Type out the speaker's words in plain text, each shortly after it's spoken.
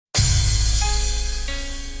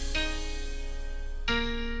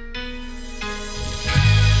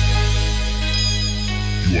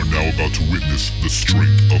now about to witness the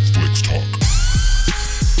strength of Flix Talk.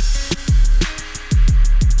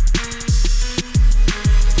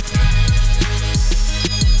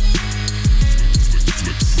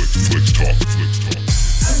 Flix Talk.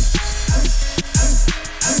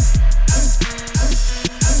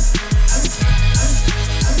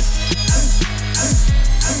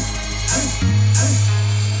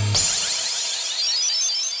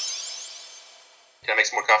 Can I make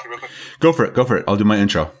some more coffee real quick? Go for it. I'll do my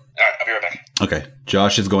intro. All right, I'll be right back. Okay.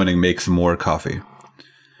 Josh is going to make some more coffee.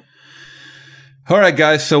 All right,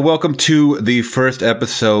 guys. So welcome to the first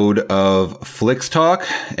episode of Flix Talk.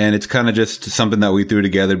 And it's kind of just something that we threw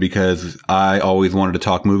together because I always wanted to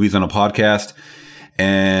talk movies on a podcast.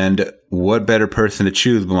 And what better person to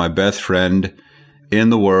choose but my best friend in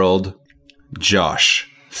the world, Josh.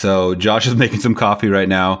 So Josh is making some coffee right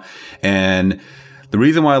now. And the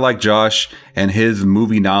reason why I like Josh and his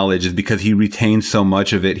movie knowledge is because he retains so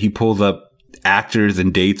much of it. He pulls up actors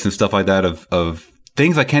and dates and stuff like that of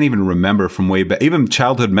things I can't even remember from way back, even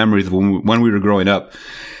childhood memories of when we were growing up.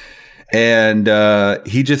 And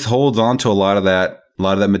he just holds on to a lot of that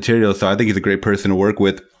material. So I think he's a great person to work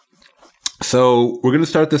with. So we're going to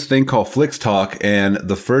start this thing called Flix Talk. And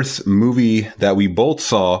the first movie that we both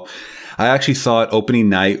saw, I actually saw it opening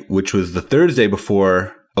night, which was the Thursday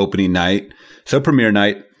before opening night. So premiere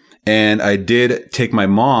night, and I did take my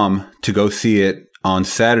mom to go see it on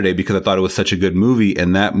Saturday because I thought it was such a good movie,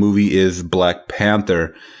 and that movie is Black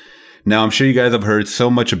Panther. Now, I'm sure you guys have heard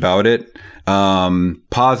so much about it,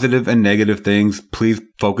 positive and negative things. Please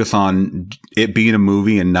focus on it being a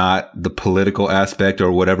movie and not the political aspect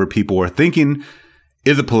or whatever people are thinking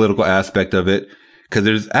is a political aspect of it, because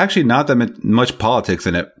there's actually not that much politics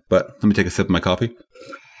in it. But let me take a sip of my coffee.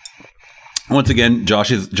 Once again,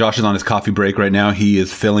 Josh is on his coffee break right now. He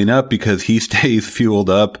is filling up because he stays fueled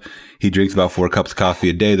up. He drinks about 4 cups of coffee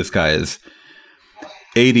a day. This guy is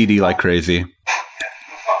ADD like crazy.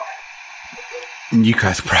 You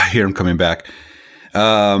guys probably hear him coming back.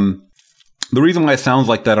 The reason why it sounds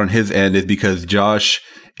like that on his end is because Josh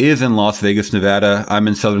is in Las Vegas, Nevada. I'm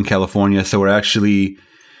in Southern California. So we're actually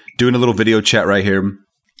doing a little video chat right here.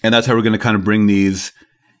 And that's how we're going to kind of bring these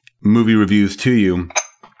movie reviews to you.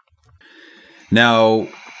 Now,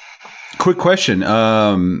 quick question.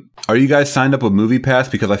 Are you guys signed up with MoviePass?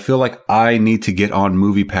 Because I feel like I need to get on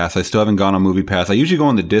MoviePass. I still haven't gone on MoviePass. I usually go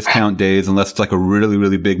on the discount days unless it's like a really,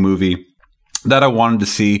 really big movie that I wanted to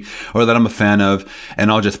see or that I'm a fan of. And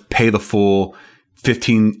I'll just pay the full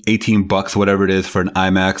 $15-$18, whatever it is, for an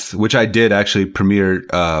IMAX, which I did actually premiere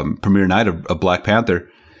night of Black Panther.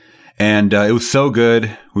 And it was so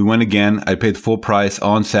good. We went again. I paid the full price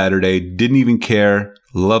on Saturday. Didn't even care.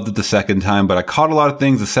 Loved it the second time, but I caught a lot of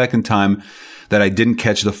things the second time that I didn't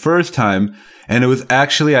catch the first time. And it was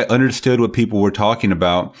actually, I understood what people were talking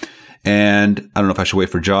about. And I don't know if I should wait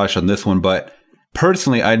for Josh on this one, but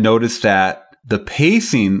personally, I noticed that the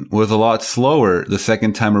pacing was a lot slower the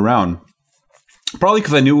second time around. Probably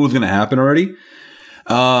because I knew what was going to happen already.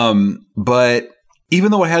 But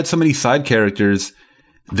even though I had so many side characters,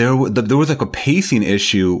 there was like a pacing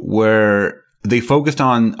issue where they focused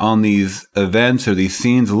on these events or these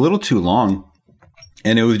scenes a little too long.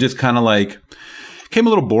 And it was just kind of like, came a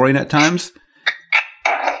little boring at times.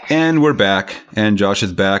 And we're back. And Josh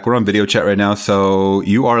is back. We're on video chat right now. So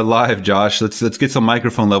you are live, Josh. Let's get some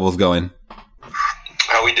microphone levels going.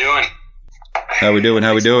 How we doing? How we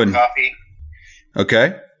doing? Coffee.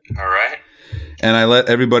 Okay. All right. And I let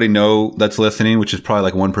everybody know that's listening, which is probably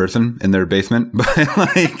like one person in their basement. But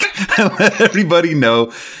I let everybody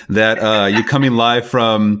know that you're coming live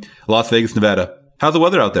from Las Vegas, Nevada. How's the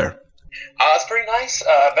weather out there? It's pretty nice.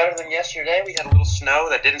 Better than yesterday. We had a little snow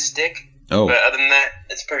that didn't stick. Oh. But other than that,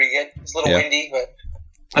 it's pretty good. It's a little windy, but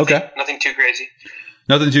nothing too crazy.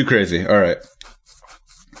 Nothing too crazy. All right.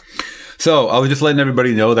 So I was just letting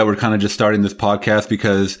everybody know that we're kind of just starting this podcast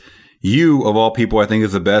because you, of all people, I think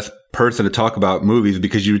is the best person to talk about movies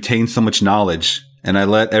because you retain so much knowledge. And I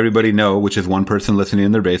let everybody know, which is one person listening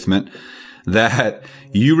in their basement, that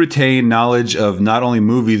you retain knowledge of not only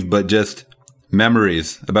movies, but just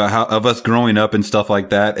memories about of us growing up and stuff like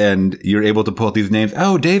that. And you're able to pull out these names.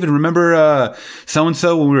 Oh, David, remember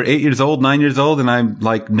so-and-so when we were 8 years old, 9 years old? And I'm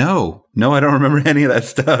like, no, I don't remember any of that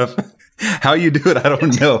stuff. How you do it, I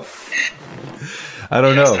don't know. I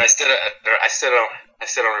don't know. I still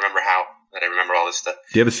don't remember how that I remember all this stuff.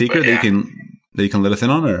 Do you have a secret that you can let us in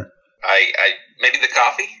on, or? I maybe the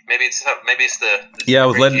coffee. Maybe it's the I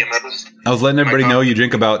was letting everybody know you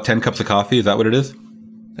drink about 10 cups of coffee. Is that what it is?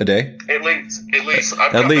 a day? At least.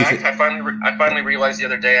 I've come back. I finally realized the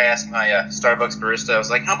other day. I asked my Starbucks barista. I was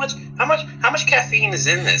like, "How much caffeine is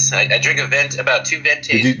in this?" I drink about 2 Ventes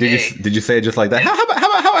a day. Did you say it just like that?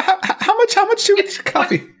 How much too much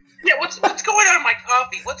coffee? Yeah, what's going on in my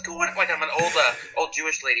coffee? What's going on? Like I'm an old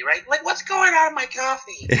Jewish lady, right? Like, what's going on in my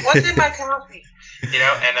coffee? What's in my coffee? And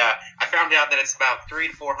I found out that it's about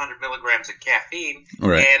 300 to 400 milligrams of caffeine.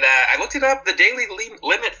 Right. And I looked it up. The daily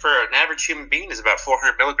limit for an average human being is about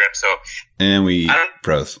 400 milligrams. So, and we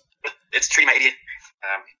froze. It's treating my idiot.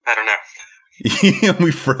 I don't know.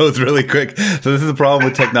 We froze really quick. So this is the problem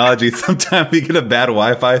with technology. Sometimes we get a bad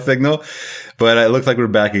Wi-Fi signal, but it looks like we're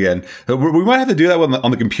back again. We might have to do that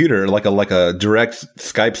on the computer, like a direct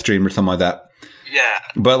Skype stream or something like that. Yeah.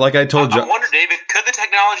 But like I told you, I wonder, David, could the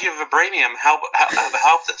technology of vibranium help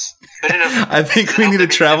this? I think we need to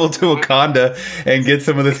travel to Wakanda and get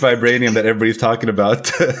some of this vibranium that everybody's talking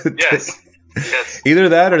about. Yes. Either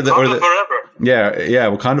that or Wakanda forever. Yeah,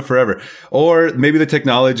 Wakanda forever. Or maybe the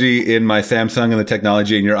technology in my Samsung and the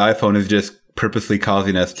technology in your iPhone is just purposely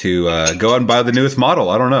causing us to go out and buy the newest model.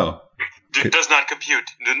 I don't know. Does not compute.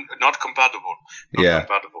 Not compatible. Not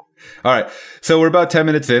compatible. All right. So we're about 10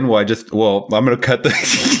 minutes in. I'm going to cut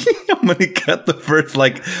the first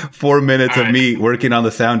 4 minutes of me working on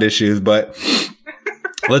the sound issues, but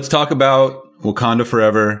let's talk about Wakanda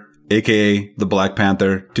Forever, aka the Black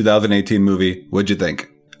Panther 2018 movie. What'd you think?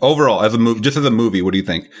 Overall, as a movie, what do you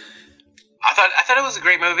think? I thought it was a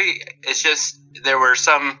great movie. It's just there were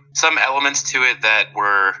some elements to it that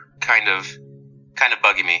were kind of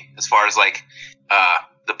bugging me as far as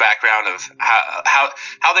the background of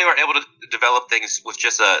how they were able to develop things with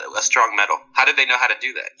just a strong metal. How did they know how to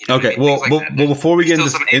do that? Okay, well, before we get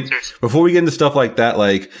into stuff like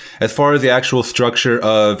that, as far as the actual structure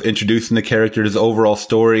of introducing the characters, overall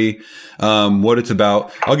story, what it's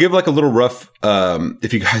about, I'll give a little rough.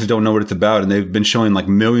 If you guys don't know what it's about, and they've been showing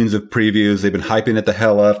millions of previews, they've been hyping it the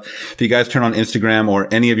hell up. If you guys turn on Instagram or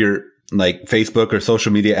any of your Facebook or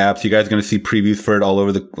social media apps, you guys are going to see previews for it all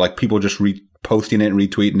over people just posting it and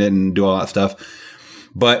retweeting it and do all that stuff.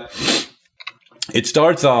 But it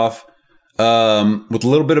starts off with a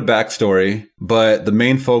little bit of backstory, but the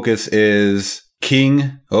main focus is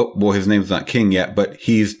King. Oh, well, his name's not King yet, but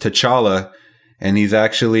he's T'Challa, and he's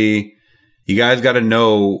actually, you guys got to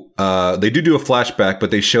know, they do a flashback,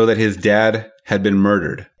 but they show that his dad had been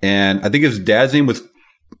murdered. And I think his dad's name was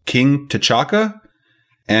King T'Chaka.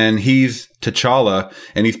 And he's T'Challa,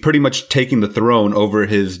 and he's pretty much taking the throne over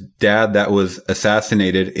his dad that was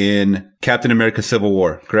assassinated in Captain America Civil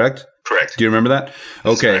War, correct? Correct. Do you remember that?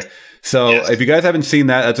 Okay. Correct. So if you guys haven't seen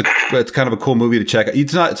that, that's kind of a cool movie to check out.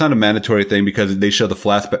 It's not a mandatory thing because they show the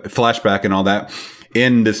flashback and all that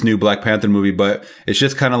in this new Black Panther movie, but it's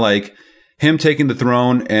just kind of him taking the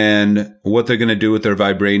throne and what they're going to do with their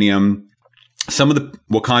vibranium. Some of the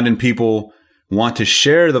Wakandan people want to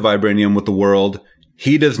share the vibranium with the world.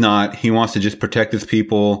 He does not. He wants to just protect his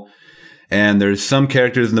people. And there's some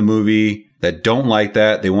characters in the movie that don't like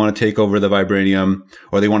that. They want to take over the vibranium,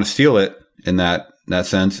 or they want to steal it in that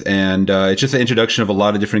sense. And it's just an introduction of a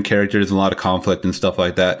lot of different characters and a lot of conflict and stuff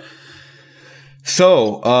like that.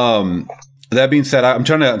 So that being said, I'm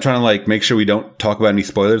trying to make sure we don't talk about any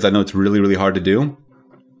spoilers. I know it's really, really hard to do.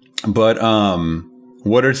 But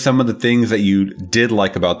what are some of the things that you did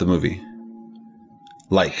like about the movie?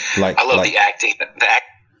 I love the acting.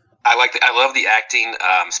 I love the acting,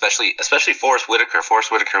 especially Forrest Whitaker.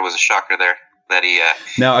 Forrest Whitaker was a shocker there. That he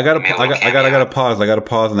now I gotta pause. I gotta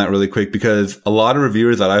pause on that really quick because a lot of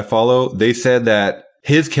reviewers that I follow, they said that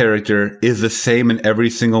his character is the same in every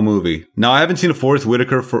single movie. Now I haven't seen a Forrest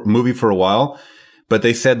Whitaker movie for a while, but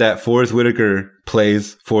they said that Forrest Whitaker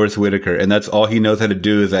plays Forrest Whitaker, and that's all he knows how to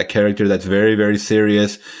do is that character that's very, very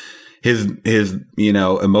serious. His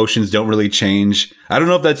emotions don't really change. I don't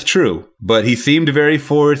know if that's true, but he seemed very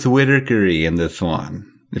Forrest Whitaker-y in this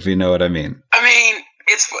one, if you know what I mean. I mean,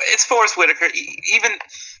 it's Forrest Whitaker.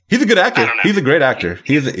 He's a good actor. He's a great actor.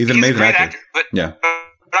 He's an amazing actor. But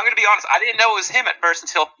I'm going to be honest. I didn't know it was him at first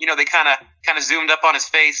until they kind of zoomed up on his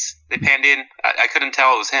face. They panned in. I couldn't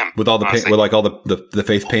tell it was him with all the all the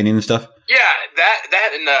face painting and stuff. Yeah,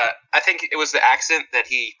 that and I think it was the accent that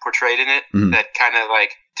he portrayed in it that kind of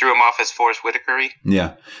threw him off as Forrest Whitaker-y.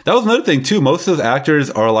 Yeah, that was another thing too. Most of those actors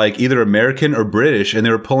are either American or British, and they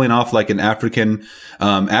were pulling off an African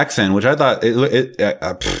accent, which I thought I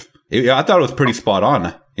thought it was pretty spot on.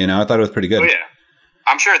 I thought it was pretty good. Oh, yeah.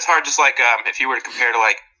 I'm sure it's hard, just if you were to compare to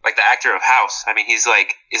the actor of House. I mean, he's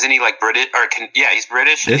isn't he British? He's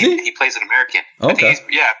British. Is he? He plays an American. Okay.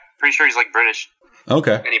 Pretty sure he's British.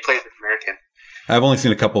 Okay. And he plays an American. I've only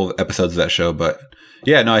seen a couple of episodes of that show, but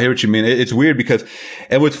yeah, no, I hear what you mean. It's weird because,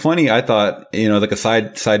 and what's funny, I thought, like a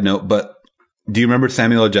side note, but do you remember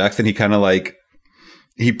Samuel L. Jackson? He kind of like,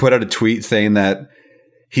 he put out a tweet saying that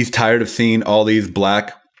he's tired of seeing all these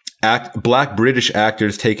black British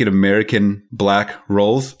actors taking American black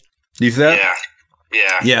roles. Do you see that?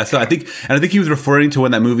 Yeah. So I think he was referring to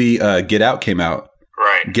when that movie Get Out came out.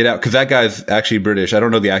 Right. Get Out, because that guy's actually British. I don't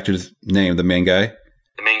know the actor's name. The main guy.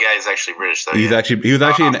 The main guy is actually British, though. He was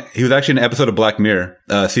actually in an episode of Black Mirror,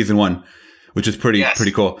 season 1, which is pretty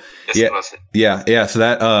cool. Yes, yeah. So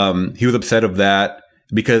that he was upset of that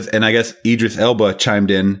because, and I guess Idris Elba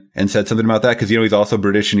chimed in and said something about that because he's also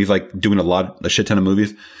British and he's like doing a shit ton of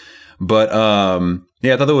movies. But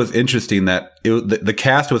I thought that was interesting that the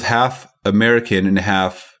cast was half American and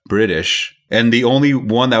half British, and the only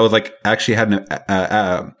one that was like actually had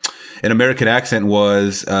an American accent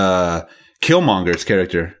was Killmonger's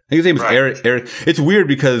character. I think his name is Eric. It's weird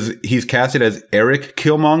because he's casted as Eric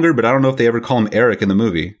Killmonger, but I don't know if they ever call him Eric in the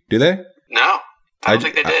movie. Do they? No, I don't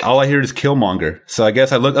think they did. All I hear is Killmonger. So I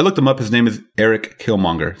guess I looked him up. His name is Eric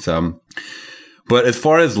Killmonger. So, but as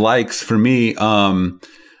far as likes for me,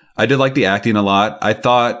 I did like the acting a lot. I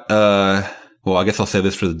thought, well, I guess I'll say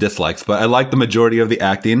this for the dislikes, but I liked the majority of the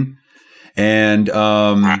acting, and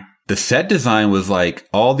the set design was like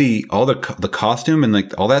all the costume and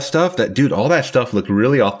like all that stuff. All that stuff looked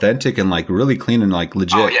really authentic and like really clean and like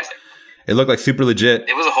legit. Oh, yeah. It looked like super legit.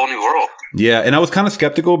 It was a whole new world. Yeah, and I was kind of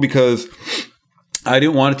skeptical because I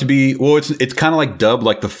didn't want it to be. Well, it's kind of like dubbed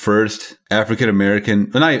like the first African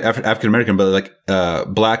American, well, not African American, but like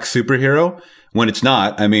black superhero. When it's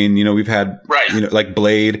not. I mean, we've had like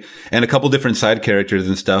Blade and a couple different side characters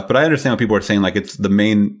and stuff. But I understand what people are saying. Like it's the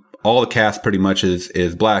main, all the cast pretty much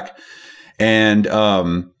is black. And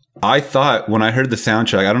I thought when I heard the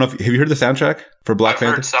soundtrack, I don't know have you heard the soundtrack for Black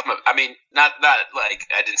Panther? I've heard some. I mean, not like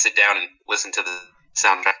I didn't sit down and listen to the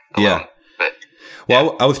soundtrack alone. But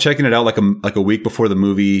well, I was checking it out like a week before the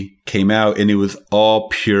movie came out, and it was all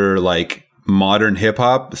pure like modern hip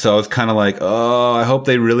hop. So I was kind of like, oh, I hope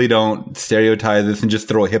they really don't stereotype this and just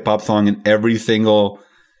throw a hip hop song in every single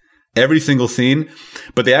scene.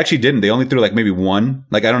 But they actually didn't. They only threw like maybe one.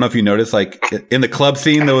 Like, I don't know if you noticed, like in the club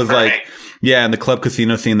scene, there was like, in the club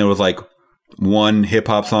casino scene, there was like one hip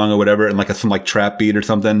hop song or whatever, and like some like trap beat or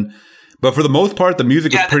something. But for the most part, the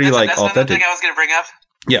music was pretty like authentic. That's another thing I was going to bring up.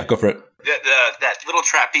 Yeah, go for it. That little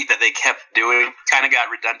trap beat that they kept doing kind of got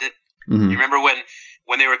redundant. Mm-hmm. You remember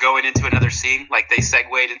when they were going into another scene, like they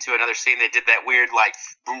segued into another scene, they did that weird like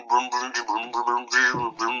boom, boom, boom, boom, boom,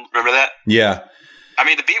 boom, boom. Remember that? Yeah. I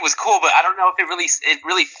mean, the beat was cool, but I don't know if it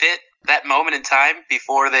really fit that moment in time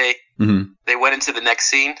before they went into the next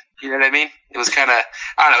scene. You know what I mean? It was kind of,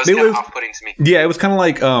 I don't know, it was kind of off-putting to me. Yeah, it was kind of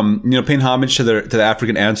like paying homage to the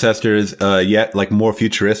African ancestors, yet like more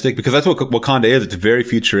futuristic, because that's what Wakanda is. It's very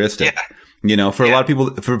futuristic. Yeah. For a lot of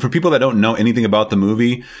people, for people that don't know anything about the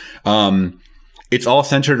movie, it's all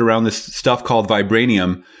centered around this stuff called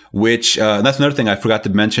vibranium, which that's another thing I forgot to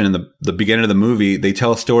mention in the beginning of the movie. They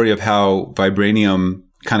tell a story of how vibranium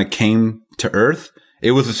kind of came to Earth.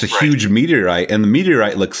 It was just a huge meteorite, and the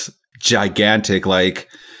meteorite looks gigantic, like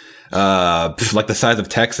the size of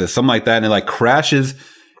Texas, something like that, and it like crashes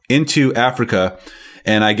into Africa.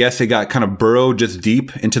 And I guess it got kind of burrowed just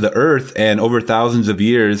deep into the earth, and over thousands of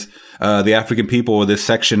years, the African people, this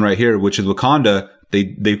section right here, which is Wakanda,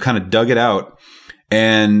 they kind of dug it out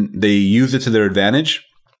and they used it to their advantage.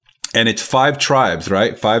 And it's 5 tribes,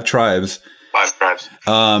 right? 5 tribes. 5 tribes.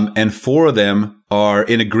 And 4 of them are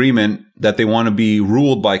in agreement that they want to be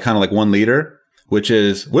ruled by kind of like one leader, which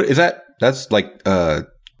is, what is that? That's like,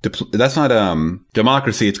 that's not,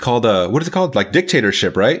 democracy. It's called, what is it called? Like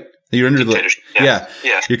dictatorship, right? You're under yeah.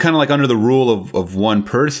 You're kind of like under the rule of one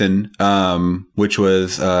person, which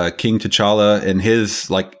was, King T'Challa and his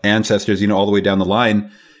like ancestors, all the way down the line.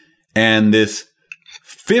 And this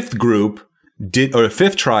 5th group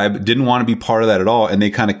fifth tribe didn't want to be part of that at all. And they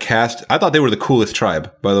kind of cast, I thought they were the coolest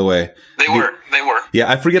tribe, by the way. They were. Yeah.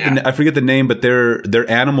 I forget the name, but their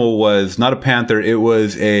animal was not a panther. It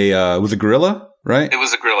was a gorilla. Right? It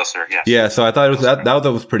was a gorilla, sir. Yes. Yeah. So I thought it was that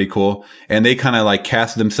was pretty cool. And they kind of like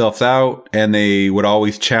cast themselves out, and they would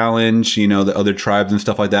always challenge, the other tribes and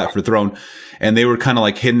stuff like that for the throne. And they were kind of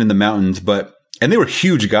like hidden in the mountains, and they were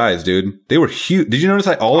huge guys, dude. They were huge. Did you notice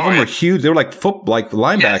like all of them were huge? They were like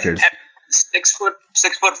linebackers. Yeah,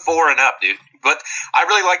 6'4" and up, dude. But I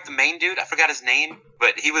really liked the main dude. I forgot his name,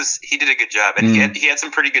 but he did a good job, and he had some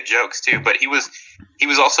pretty good jokes too. But he was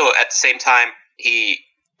also at the same time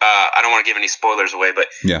I don't want to give any spoilers away, but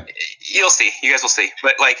you'll see. You guys will see.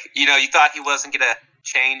 But like, you thought he wasn't gonna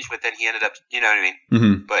change, but then he ended up. You know what I mean?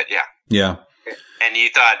 Mm-hmm. But yeah. Yeah. And you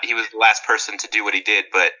thought he was the last person to do what he did,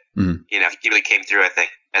 but he really came through, I think,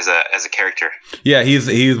 as a character. Yeah,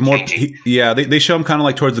 he's more. They show him kind of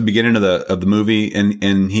like towards the beginning of the movie,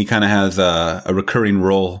 and he kind of has a recurring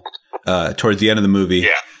role towards the end of the movie. Yeah.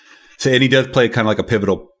 So, and he does play kind of like a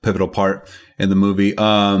pivotal part in the movie.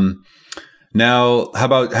 Now, how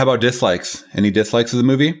about dislikes? Any dislikes of the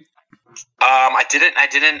movie? I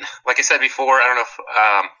didn't. Like I said before, I don't know if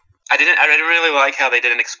I didn't really like how they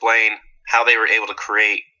didn't explain how they were able to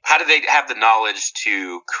create. How did they have the knowledge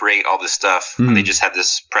to create all this stuff when they just had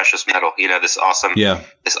this precious metal? This awesome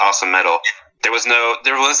metal. There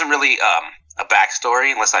wasn't really a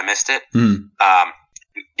backstory unless I missed it.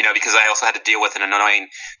 Because I also had to deal with an annoying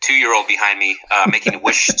 2-year-old behind me making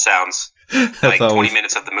wish sounds like 20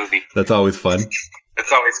 minutes of the movie. That's always fun.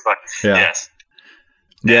 It's always fun. Yeah. Yes.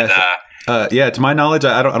 And, to my knowledge,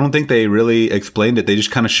 I don't think they really explained it. They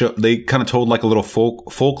just kind of told like a little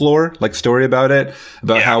folklore like story about it,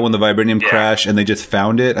 about how when the vibranium crashed and they just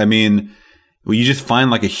found it. I mean, well, you just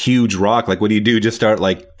find like a huge rock. Like, what do you do? Just start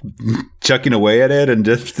like chucking away at it and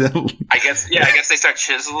just. I guess they start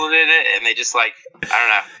chiseling it and they just like, I don't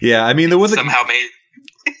know. Yeah, I mean, there was somehow made.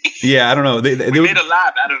 Yeah, I don't know. They made a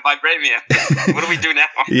lab out of vibranium. What do we do now?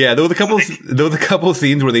 Yeah, there was a couple of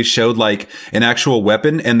scenes where they showed like an actual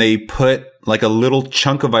weapon and they put like a little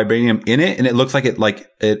chunk of vibranium in it, and it looks like it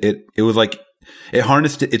was like it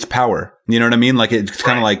harnessed its power. You know what I mean? Like it's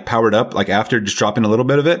kind of like powered up, like after just dropping a little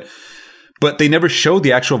bit of it. But they never showed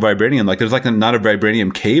the actual vibranium. Like there's like not a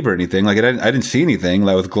vibranium cave or anything. Like I didn't see anything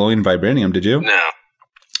that was glowing vibranium. Did you? No.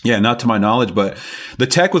 Yeah, not to my knowledge, but the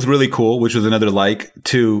tech was really cool, which was another like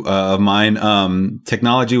of mine.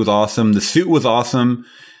 Technology was awesome. The suit was awesome.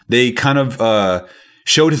 They kind of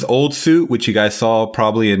showed his old suit, which you guys saw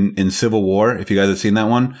probably in Civil War, if you guys have seen that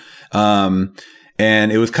one.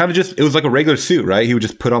 And it was kind of it was like a regular suit, right? He would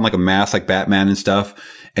just put on like a mask like Batman and stuff.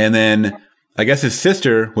 And then I guess his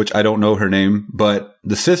sister, which I don't know her name, but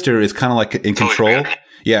the sister is kind of like in control.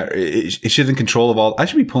 Yeah, she's in control of all. I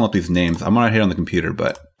should be pulling up these names. I'm not here on the computer,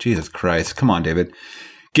 but Jesus Christ. Come on, David.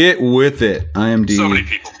 Get with it. IMDb. So many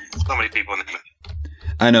people in the movie.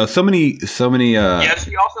 I know. So many. Yeah,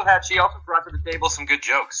 she also brought to the table some good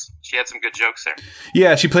jokes. She had some good jokes there.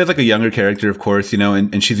 Yeah, she plays like a younger character, of course,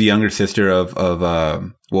 and she's a younger sister of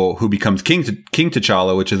who becomes King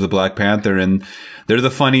T'Challa, which is the Black Panther. And there's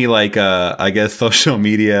a funny, like, I guess social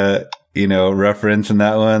media, reference in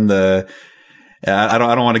that one. I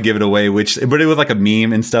don't want to give it away, but it was like a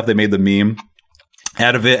meme and stuff. They made the meme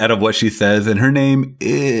out of what she says. And her name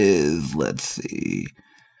is, let's see.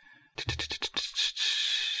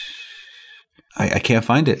 I can't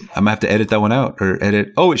find it. I'm going to have to edit that one out or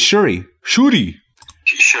edit. Oh, it's Shuri. Shuri.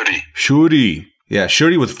 Yeah,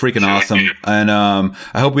 Shuri was freaking awesome. And,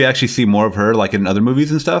 I hope we actually see more of her like in other movies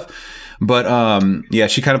and stuff. But,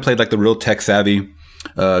 she kind of played like the real tech savvy,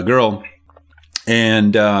 girl.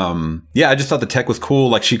 And, I just thought the tech was cool.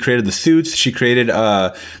 Like she created the suits. She created,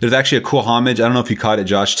 there's actually a cool homage. I don't know if you caught it,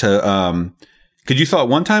 Josh, could you saw it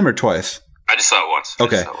one time or twice? I just saw it once.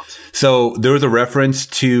 Okay. So there was a reference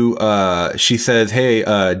to, she says, hey,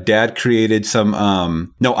 Dad created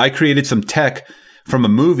I created some tech from a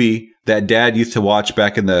movie that Dad used to watch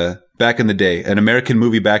back in the day, an American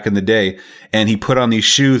movie back in the day. And he put on these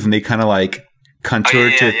shoes and they kind of like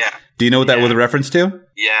contoured Yeah. Do you know what that was a reference to?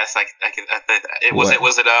 Yes,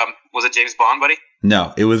 was it James Bond, buddy?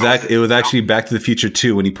 No, it was actually Back to the Future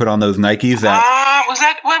 2 when he put on those Nikes. Was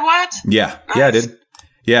that what? Yeah, nice. Yeah, I did.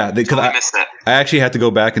 Yeah, because I missed that. I actually had to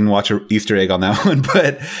go back and watch an Easter egg on that one,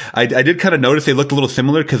 but I did kind of notice they looked a little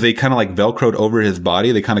similar because they kind of like Velcroed over his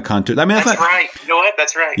body. They kind of contoured. I mean, that's right. You know what?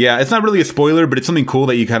 That's right. Yeah, it's not really a spoiler, but it's something cool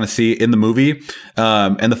that you kind of see in the movie.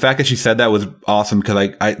 And the fact that she said that was awesome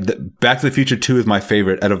because Back to the Future 2 is my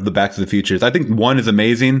favorite out of the Back to the Futures. I think 1 is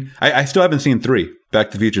amazing. I still haven't seen 3,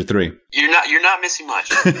 Back to the Future 3. You're not missing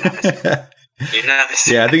much.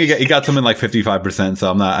 Yeah, I think he got something like 55%.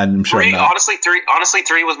 So I'm sure. Honestly,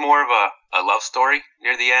 3 was more of a love story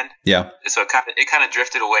near the end. Yeah. So it kind of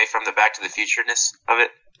drifted away from the Back to the Future-ness of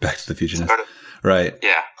it. Back to the Future-ness. Sort of. Right.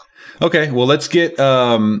 Yeah. Okay. Well, let's get.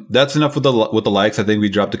 That's enough with the likes. I think we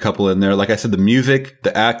dropped a couple in there. Like I said, the music,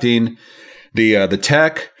 the acting, the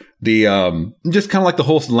tech, just kind of like the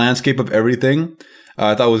whole landscape of everything.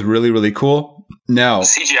 I thought was really, really cool. Now the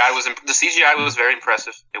CGI was very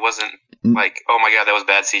impressive. It wasn't like, oh my god, that was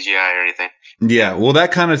bad CGI or anything. Yeah, well,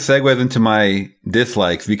 that kind of segues into my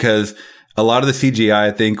dislikes because a lot of the CGI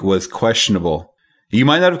I think was questionable. You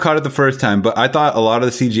might not have caught it the first time, but I thought a lot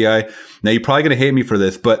of the CGI. Now you're probably gonna hate me for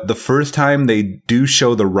this, but the first time they do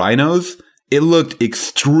show the rhinos, it looked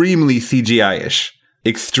extremely CGI-ish.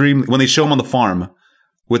 Extremely when they show them on the farm.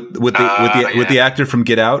 with the actor from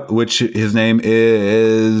Get Out, which his name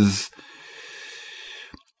is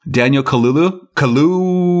Daniel Kaluuya.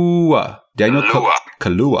 Daniel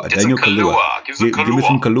Kaluuya. Daniel Kaluuya. Give me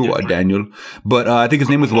some Kaluuya, Daniel. But I think his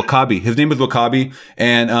name was Wakabi. His name was Wakabi,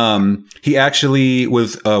 and he actually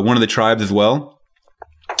was one of the tribes as well.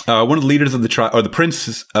 One of the leaders of the tribe, or the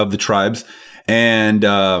princes of the tribes, and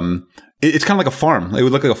it's kind of like a farm. It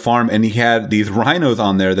would look like a farm, and he had these rhinos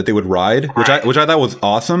on there that they would ride, which I thought was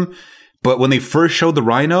awesome. But when they first showed the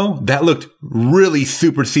rhino, that looked really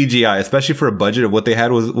super CGI, especially for a budget of what they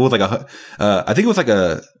had was like I think it was like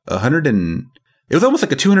it was almost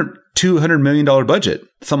like a $200 million budget,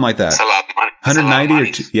 something like that. That's a lot of money. 190 or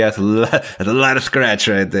it's a lot of scratch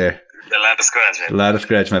right there. A lot of scratch. A lot of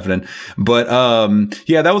scratch, my friend. But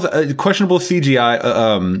yeah, that was a questionable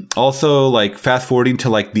CGI. Also, like fast forwarding to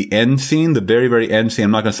like the end scene, the very, very end scene.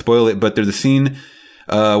 I'm not going to spoil it, but there's a scene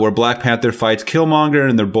where Black Panther fights Killmonger,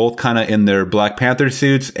 and they're both kind of in their Black Panther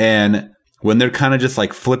suits. And when they're kind of just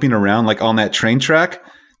like flipping around, like on that train track,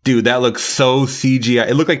 dude, that looks so CGI.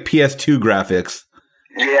 It looked like PS2 graphics.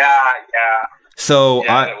 Yeah. So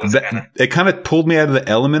Yeah, it kind of pulled me out of the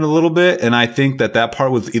element a little bit, and I think that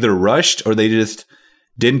part was either rushed or they just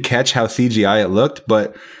didn't catch how CGI it looked.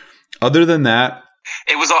 But other than that,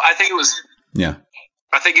 it was. I think it was. Yeah.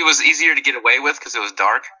 I think it was easier to get away with because it was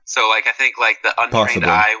dark. So, like, I think like the untrained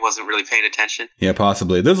eye wasn't really paying attention. Yeah,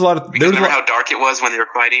 possibly. There's a lot of. Remember how dark it was when they were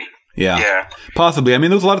fighting? Yeah. Possibly. I mean,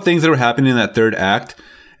 there was a lot of things that were happening in that third act,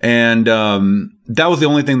 and that was the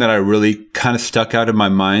only thing that I really kind of stuck out in my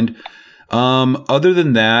mind. Other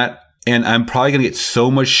than that, and I'm probably going to get so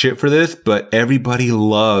much shit for this, but everybody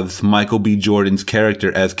loves Michael B. Jordan's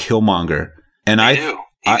character as Killmonger. And I do.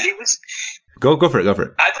 He was. Go for it.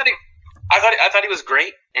 I thought he was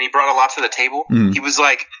great, and he brought a lot to the table. Mm. He was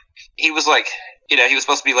like, he was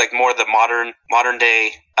supposed to be like more the modern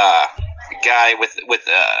day guy with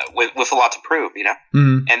a lot to prove, you know.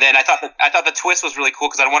 Mm. And then I thought the twist was really cool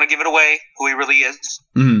because I don't want to give it away who he really is.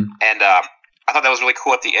 Mm. And I thought that was really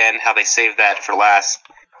cool at the end how they saved that for last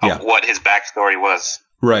of what his backstory was.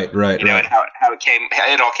 Right. You know, and how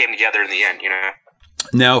it all came together in the end. You know.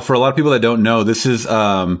 Now, for a lot of people that don't know, this is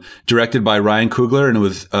directed by Ryan Coogler, and it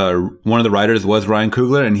was one of the writers was Ryan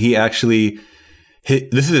Coogler, and he actually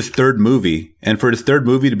this is his third movie, and for his third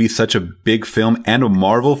movie to be such a big film and a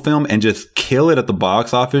Marvel film and just kill it at the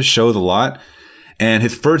box office shows a lot. And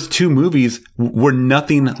his first two movies were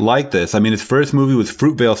nothing like this. I mean, his first movie was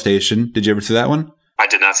Fruitvale Station. Did you ever see that one? I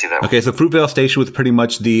did not see that one. Okay, so Fruitvale Station was pretty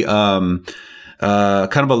much the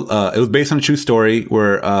it was based on a true story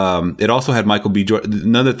where it also had Michael B. Jordan.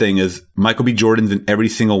 Another thing is Michael B. Jordan's in every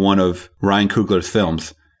single one of Ryan Coogler's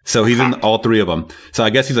films. So he's in all three of them. So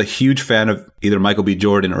I guess he's a huge fan of either Michael B.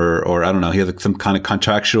 Jordan or I don't know. He has like some kind of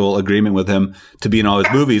contractual agreement with him to be in all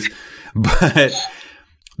his movies. But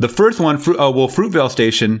the first one, Fruitvale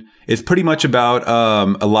Station, is pretty much about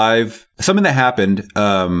something that happened,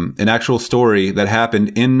 an actual story that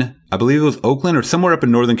happened in, I believe it was Oakland or somewhere up in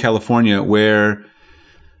Northern California, where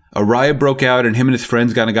a riot broke out and him and his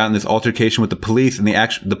friends got in this altercation with the police, and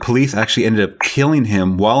the police actually ended up killing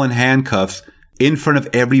him while in handcuffs in front of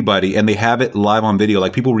everybody, and they have it live on video.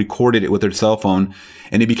 Like, people recorded it with their cell phone,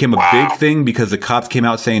 and it became a big thing because the cops came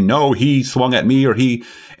out saying, no, he swung at me,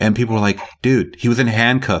 and people were like, dude, he was in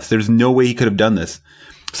handcuffs. There's no way he could have done this.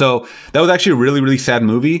 So that was actually a really, really sad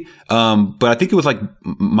movie. But I think it was like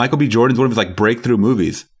Michael B. Jordan's one of his like breakthrough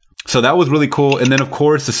movies. So that was really cool. And then of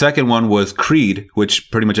course the second one was Creed, which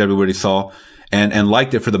pretty much everybody saw and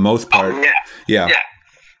liked it for the most part. Oh, yeah. Yeah.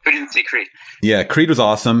 Who didn't see Creed? Yeah. Creed was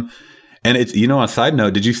awesome. And it's, on a side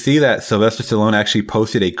note, did you see that Sylvester Stallone actually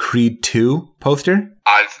posted a Creed 2 poster?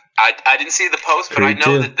 I didn't see the post, but I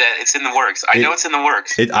know that it's in the works. I know it's in the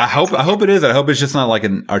works. I hope it is. I hope it's just not like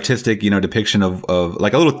an artistic, depiction of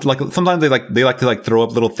like a little, like sometimes they like to like throw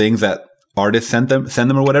up little things that artists send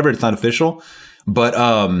them or whatever. It's not official, but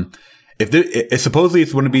supposedly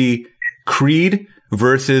it's going to be Creed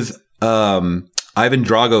versus Ivan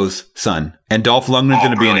Drago's son, and Dolph Lundgren's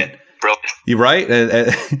going to be in it. Brilliant. You right?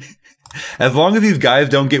 As long as these guys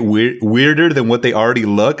don't get weirder than what they already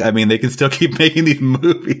look, I mean, they can still keep making these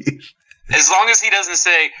movies. As long as he doesn't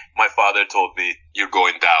say, "My father told me you're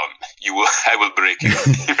going down. I will break you."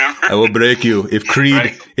 Remember? I will break you.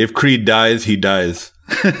 If Creed dies, he dies.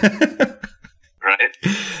 Right.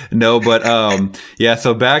 No, but yeah.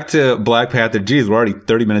 So back to Black Panther. Geez, we're already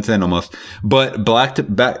 30 minutes in almost. But Black to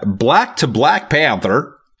Black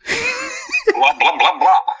Panther. Blah blah blah blah.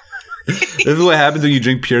 This is what happens when you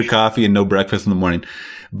drink pure coffee and no breakfast in the morning.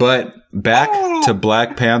 But back to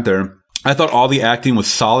Black Panther. I thought all the acting was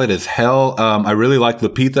solid as hell. I really liked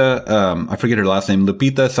Lupita. I forget her last name.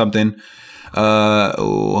 Lupita something. I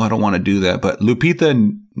don't want to do that, but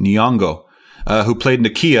Lupita Nyong'o, who played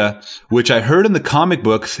Nakia, which I heard in the comic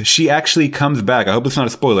books, she actually comes back. I hope it's not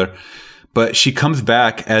a spoiler, but she comes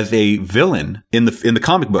back as a villain in the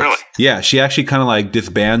comic books. Really? Yeah, she actually kind of like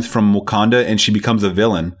disbands from Wakanda and she becomes a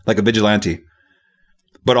villain, like a vigilante,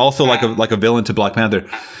 but also like a villain to Black Panther.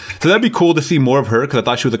 So that'd be cool to see more of her because I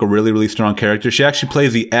thought she was like a really, really strong character. She actually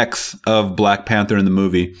plays the ex of Black Panther in the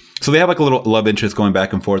movie. So they have like a little love interest going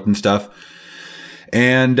back and forth and stuff.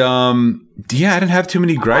 And, yeah, I didn't have too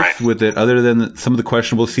many gripes with it other than some of the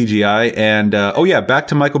questionable CGI. And, back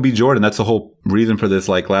to Michael B. Jordan. That's the whole reason for this,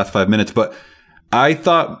 like, last 5 minutes. But I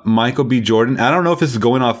thought Michael B. Jordan, I don't know if this is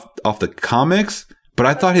going off the comics, but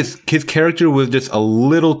I thought his character was just a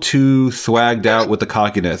little too swagged out with the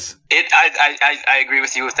cockiness. I agree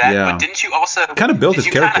with you with that. Yeah. But didn't you also kind of build his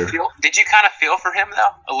character? Did you kind of feel for him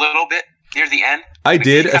though a little bit near the end? I did.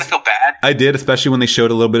 Did you kind of feel bad? I did, especially when they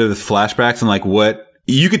showed a little bit of his flashbacks and like what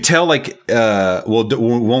you could tell. Like, we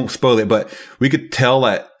won't spoil it, but we could tell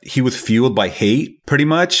that he was fueled by hate, pretty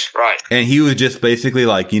much. Right. And he was just basically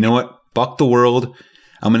like, you know what? Fuck the world.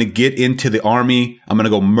 I'm going to get into the army. I'm going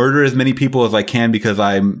to go murder as many people as I can because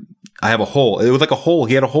I have a hole. It was like a hole.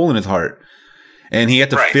 He had a hole in his heart and he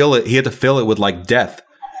had to fill it. He had to fill it with like death.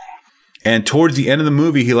 And towards the end of the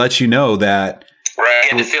movie, he lets you know that. Right.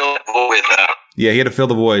 He had to fill it with. Yeah, he had to fill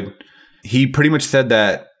the void. He pretty much said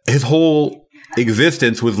that his whole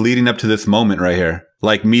existence was leading up to this moment right here.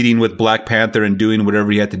 Like meeting with Black Panther and doing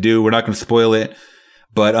whatever he had to do. We're not going to spoil it.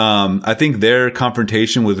 But I think their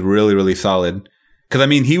confrontation was really, really solid. Because I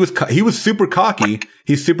mean, he was super cocky.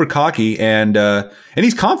 He's super cocky, and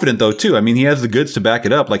he's confident though too. I mean, he has the goods to back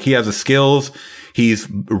it up. Like he has the skills. He's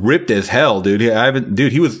ripped as hell, dude.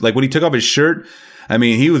 He was like when he took off his shirt. I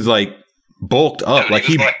mean, he was like bulked up.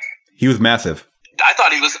 Dude, he was massive. I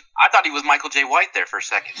thought he was Michael J. White there for a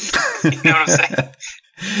second. You know what I'm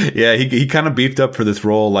saying? Yeah, he kind of beefed up for this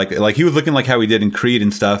role. Like he was looking like how he did in Creed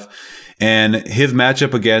and stuff. And his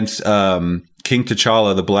matchup against King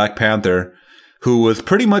T'Challa, the Black Panther, who was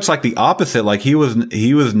pretty much like the opposite. Like he was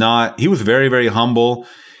very, very humble.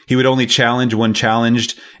 He would only challenge when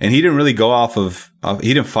challenged, and he didn't really go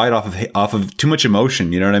he didn't fight off of too much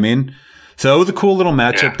emotion. You know what I mean? So it was a cool little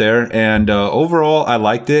matchup there. And overall, I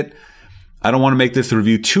liked it. I don't want to make this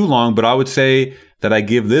review too long, but I would say that I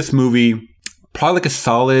give this movie probably like a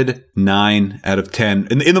solid 9 out of 10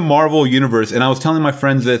 in the Marvel universe. And I was telling my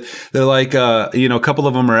friends that they're like, a couple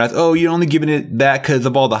of them are asked, oh, you're only giving it that because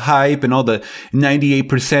of all the hype and all the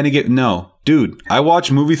 98% of it. No, dude, I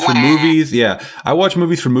watch movies for movies. Yeah. I watch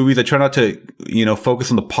movies for movies. I try not to, focus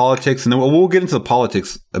on the politics, and then we'll get into the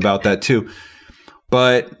politics about that too.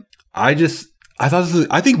 But I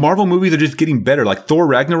think Marvel movies are just getting better. Like Thor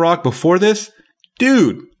Ragnarok before this,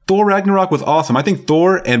 dude. Thor Ragnarok was awesome. I think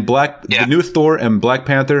the newest Thor and Black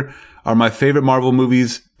Panther are my favorite Marvel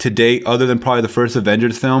movies to date, other than probably the first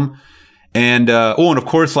Avengers film. And, and of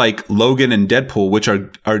course, like Logan and Deadpool, which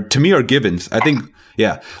are to me are givens. I think,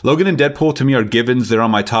 Logan and Deadpool to me are givens. They're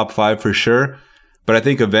on my top 5 for sure. But I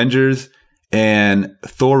think Avengers and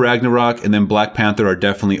Thor Ragnarok and then Black Panther are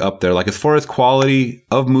definitely up there. Like as far as quality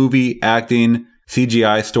of movie, acting,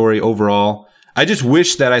 CGI, story overall. I just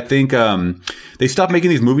wish that I think they stopped making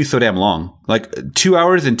these movies so damn long. Like 2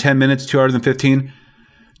 hours and 10 minutes, 2 hours and 15.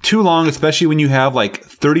 Too long, especially when you have like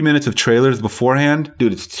 30 minutes of trailers beforehand.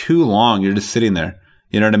 Dude, it's too long. You're just sitting there.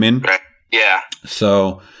 You know what I mean? Right. Yeah.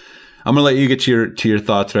 So I'm going to let you get to your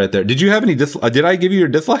thoughts right there. Did you have any did I give you your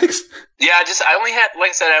dislikes? Yeah, I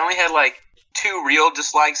only had like 2 real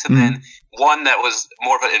dislikes and then one that was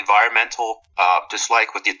more of an environmental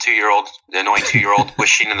dislike with the 2-year-old, the annoying 2-year-old with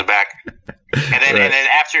Sheen in the back. And then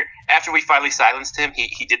after we finally silenced him,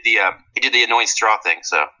 he did the annoying straw thing.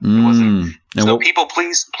 So it wasn't. So people,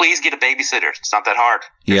 please get a babysitter. It's not that hard.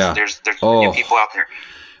 There's people out there.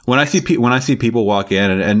 When I see people walk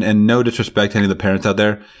in and no disrespect to any of the parents out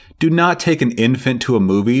there, do not take an infant to a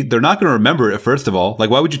movie. They're not going to remember it. First of all, like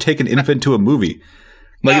why would you take an infant to a movie?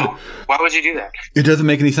 Like, no, why would you do that? It doesn't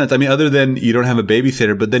make any sense. I mean, other than you don't have a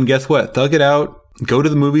babysitter, but then guess what? Thug it out. Go to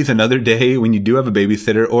the movies another day when you do have a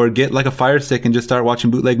babysitter, or get like a Fire Stick and just start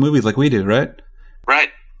watching bootleg movies like we do, right? Right.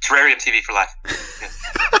 Terrarium TV for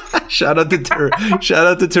life. Shout out to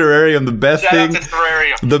Terrarium. The best Shout thing. out to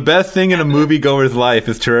Terrarium. The best thing in a moviegoer's life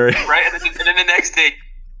is Terrarium. Right, and then the next day,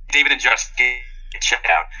 David and Josh get shut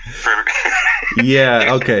down for.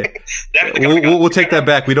 Yeah. Okay. We'll take that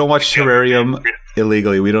back. We don't watch Terrarium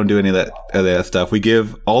illegally. We don't do any of that stuff. We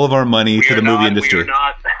give all of our money to the movie industry. We are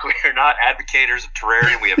not. We're not advocators of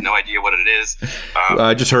terrarium. We have no idea what it is.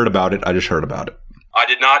 I just heard about it. I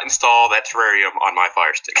did not install that terrarium on my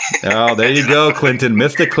Fire Stick. Oh, there you go, Clinton.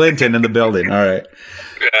 Mr. Clinton in the building. All right.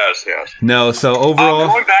 Yes. No, so overall...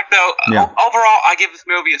 going back, though, Yeah. overall, I give this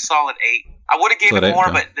movie a solid 8. I would have given Solid it more,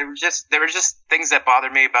 8, but there were just things that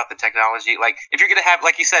bothered me about the technology. Like, if you're going to have,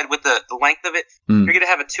 like you said, with the length of it, if you're going to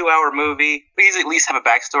have a 2-hour movie, please at least have a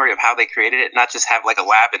backstory of how they created it, not just have like a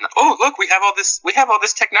lab and, oh, look, we have all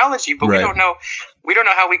this technology, but Right. we don't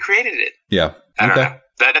know how we created it. Yeah. I don't Okay. know.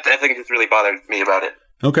 That thing just really bothered me about it.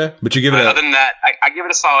 Okay. But you give it But a... other than that, I give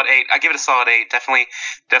it a solid 8. Definitely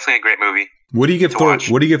a great movie. What do you give to Thor?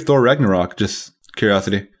 watch. What do you give Thor Ragnarok? Just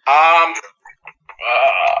curiosity.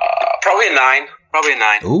 Probably a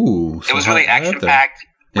 9. Ooh. It was really action packed.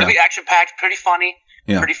 Yeah. Really action packed. Pretty funny.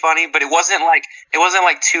 Yeah. Pretty funny, but it wasn't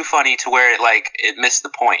like too funny to where it missed the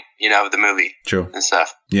point, of the movie True. and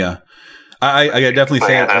stuff. Yeah. I definitely But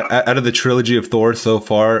say yeah, out of the trilogy of Thor so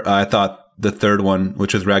far, I thought the third one,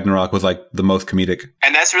 which was Ragnarok, was like the most comedic.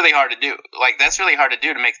 And that's really hard to do. Like, that's really hard to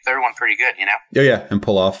do to make the third one pretty good, Yeah, and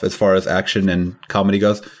pull off as far as action and comedy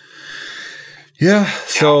goes. Yeah,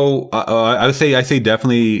 so I say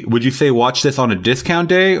definitely. Would you say watch this on a discount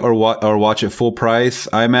day, or watch it full price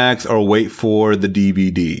IMAX, or wait for the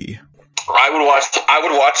DVD? I would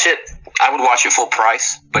watch it full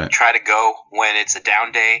price, but Right. try to go when it's a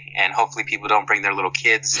down day, and hopefully people don't bring their little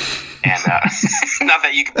kids. And not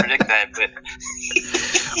that you can predict that, but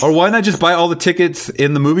Or why not just buy all the tickets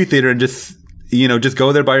in the movie theater and just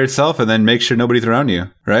go there by yourself and then make sure nobody's around you,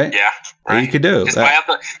 right? yeah, right. You could do. Just buy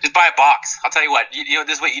a box. I'll tell you what.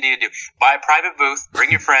 This is what you need to do. Buy a private booth.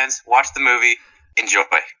 Bring your friends. Watch the movie. Enjoy.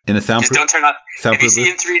 In a sound. Just don't turn on. If you see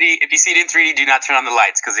it in 3D, do not turn on the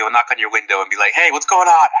lights because they will knock on your window and be like, "Hey, what's going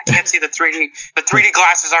on? I can't see the 3D. The 3D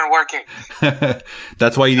glasses aren't working."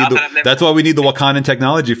 That's why you need That's why we need the Wakandan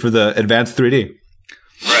technology for the advanced 3D.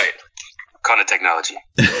 Right. Kind of technology.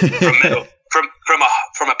 From metal.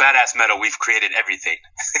 From a badass metal, we've created everything.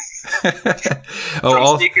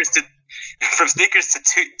 From sneakers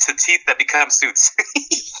to teeth that become suits.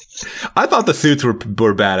 I thought the suits were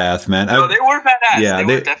badass, man. No, they were badass. Yeah,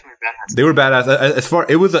 they were definitely badass. They were badass.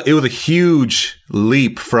 It was a huge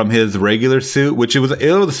leap from his regular suit, which it was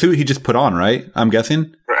a suit he just put on, right? I'm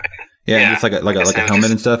guessing. Right. Yeah, just like a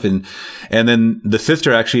helmet and stuff, and then the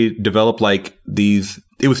sister actually developed like these.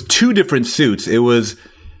 It was 2 different suits. It was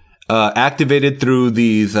activated through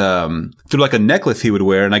these through like a necklace he would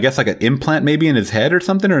wear, and I guess like an implant maybe in his head or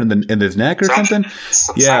something, or in his neck or something.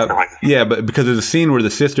 Yeah, but because there's a scene where the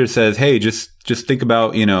sister says, "Hey, just think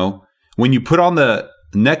about when you put on the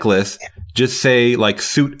necklace, just say like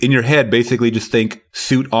suit in your head. Basically, just think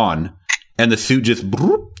suit on, and the suit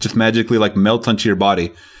just magically like melts onto your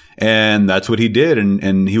body." And that's what he did.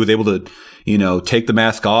 And he was able to, take the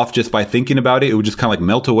mask off just by thinking about it. It would just kind of like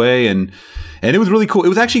melt away. And it was really cool. It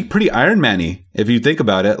was actually pretty Iron Man-y, if you think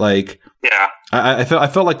about it. Like, yeah, I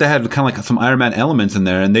felt like they had kind of like some Iron Man elements in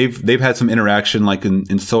there, and they've had some interaction like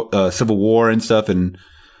in Civil War and stuff. And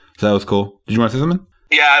so that was cool. Did you want to say something?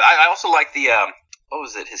 Yeah. I also like the, what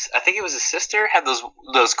was it? I think it was his sister had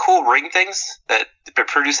those cool ring things that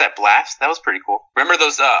produced that blast. That was pretty cool. Remember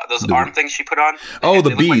those arm things she put on? Oh,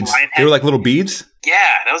 the beads. They were like little beads. Yeah,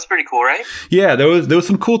 that was pretty cool, right? Yeah, there was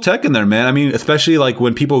some cool tech in there, man. I mean, especially like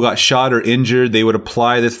when people got shot or injured, they would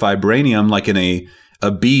apply this vibranium like in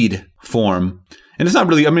a bead form. And it's not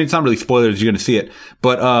really spoilers, you're going to see it.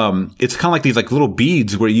 But it's kind of like these like little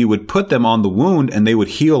beads where you would put them on the wound and they would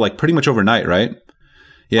heal like pretty much overnight, right?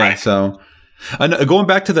 Yeah, right. So going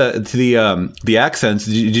back to the accents,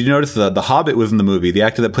 did you notice the Hobbit was in the movie? The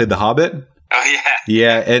actor that played the Hobbit? Oh yeah.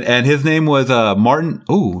 Yeah, and his name was Martin.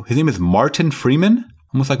 Oh, his name is Martin Freeman,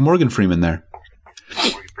 almost like Morgan Freeman there.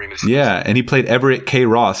 Morgan Freeman. Yeah, and he played Everett K.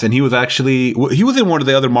 Ross, and he was in one of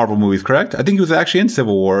the other Marvel movies, correct? I think he was actually in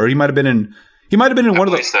Civil War, or he might have been in one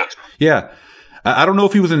of the. So. Yeah. I don't know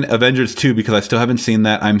if he was in Avengers 2 because I still haven't seen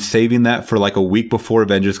that. I'm saving that for like a week before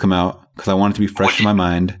Avengers come out because I want it to be fresh in my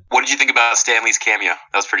mind. What did you think about Stan Lee's cameo?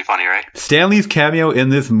 That was pretty funny, right? Stan Lee's cameo in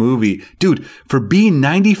this movie. Dude, for being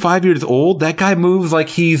 95 years old, that guy moves like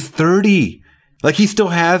he's 30. Like he still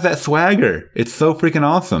has that swagger. It's so freaking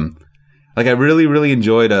awesome. Like I really, really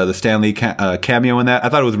enjoyed the Stan Lee cameo in that. I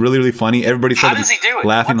thought it was really, really funny. Everybody started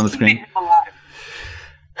laughing on the screen.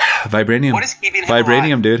 Vibranium. What is keeping him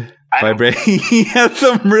Vibranium, alive? Dude. Vibranium. He has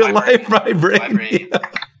some real life vibranium.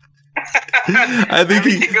 I think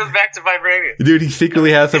he goes back to vibranium. Dude, he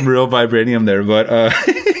secretly has some real vibranium there, but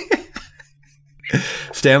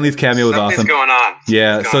Stan Lee's cameo was awesome. Going on.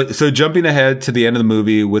 Yeah, so jumping ahead to the end of the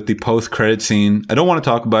movie with the post-credit scene. I don't want to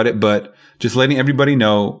talk about it, but just letting everybody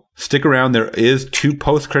know, stick around. There is 2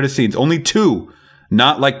 post-credit scenes. Only 2.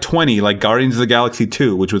 Not like 20, like Guardians of the Galaxy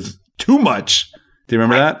 2, which was too much. Do you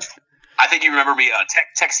remember that? I think you remember me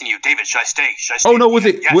texting you, David, should I stay? Oh, no, was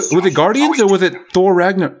it Guardians or was it Thor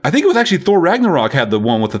Ragnarok? I think it was actually Thor Ragnarok had the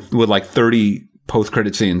one with like 30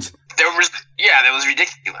 post-credit scenes. That was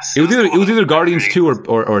ridiculous. It was either Guardians 2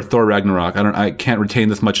 or Thor Ragnarok. I can't retain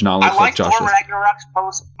this much knowledge like Josh Thor Ragnarok's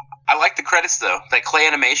post. I like the credits though. That clay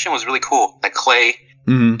animation was really cool. That clay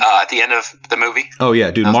at the end of the movie. Oh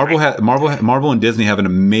yeah, dude. Marvel and Disney have an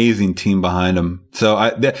amazing team behind them. So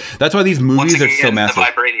that's why these movies are so massive. The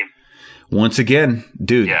vibranium. Once again,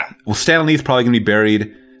 dude. Yeah. Well, Stan Lee's probably gonna be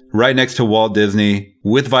buried right next to Walt Disney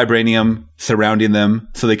with vibranium surrounding them,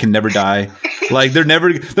 so they can never die. Like they're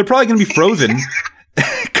probably gonna be frozen,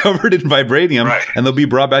 covered in vibranium, right. And they'll be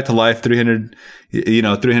brought back to life 300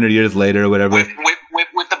 years later or whatever.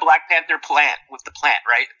 With the Black Panther plant,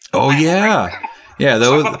 right? Oh yeah. Right? Yeah,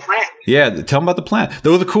 that was, tell them about the plant.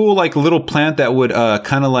 There was a cool, like, little plant that would,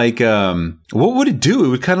 kind of like, what would it do? It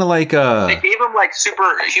would kind of like, they gave him, like,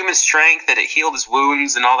 superhuman strength that it healed his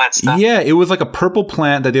wounds and all that stuff. Yeah, it was like a purple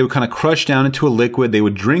plant that they would kind of crush down into a liquid. They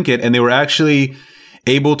would drink it, and they were actually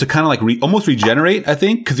able to kind of like almost regenerate, I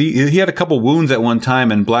think, because he had a couple wounds at one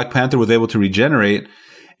time, and Black Panther was able to regenerate,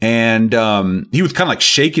 and, he was kind of like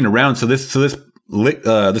shaking around. So this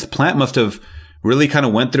plant must have really kind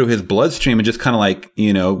of went through his bloodstream and just kind of like,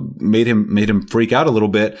 made him freak out a little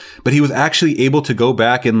bit. But he was actually able to go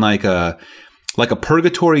back in like a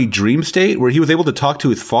purgatory dream state where he was able to talk to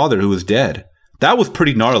his father who was dead. That was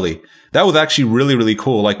pretty gnarly. That was actually really, really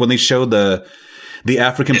cool. Like when they showed the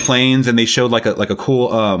African plains and they showed like a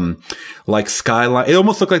cool, like skyline. It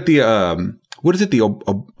almost looked like what is it?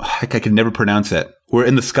 I can never pronounce it. We're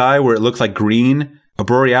in the sky where it looks like green, a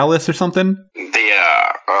borealis or something.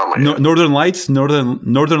 Northern Lights, right?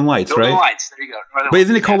 Northern Lights, there you go. But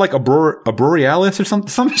isn't it called like a borealis or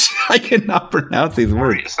something? I cannot pronounce these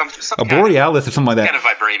words. A borealis or something like that. Kind of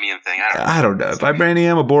vibranium thing. I don't know.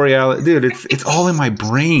 Vibranium, a borealis. Dude, it's all in my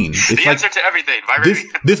brain. It's the answer to everything. Vibranium.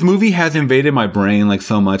 This movie has invaded my brain like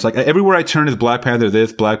so much. Like everywhere I turn is Black Panther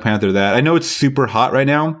this, Black Panther that. I know it's super hot right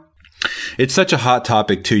now. It's such a hot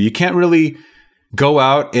topic too. You can't really go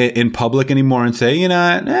out in public anymore and say,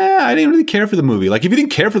 I didn't really care for the movie. Like, if you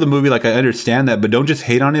didn't care for the movie, like, I understand that, but don't just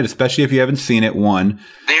hate on it, especially if you haven't seen it, one.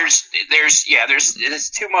 There's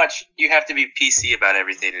too much. You have to be PC about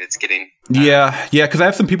everything, and it's getting... Yeah, because I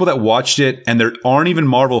have some people that watched it, and they aren't even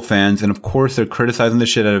Marvel fans, and of course, they're criticizing the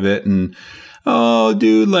shit out of it, and... Oh,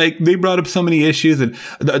 dude, like, they brought up so many issues. And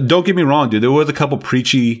don't get me wrong, dude. There was a couple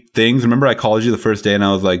preachy things. Remember, I called you the first day and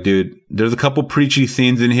I was like, dude, there's a couple preachy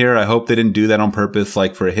scenes in here. I hope they didn't do that on purpose,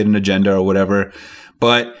 like for a hidden agenda or whatever.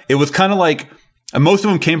 But it was kind of like, and most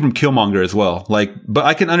of them came from Killmonger as well. Like, but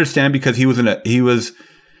I can understand because he was the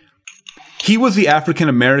African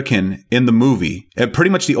American in the movie, and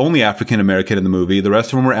pretty much the only African American in the movie. The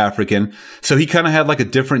rest of them were African. So he kind of had like a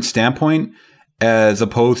different standpoint, as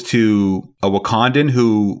opposed to a Wakandan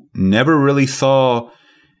who never really saw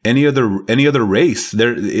any other race.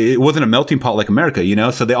 It wasn't a melting pot like America,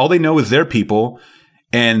 So all they know is their people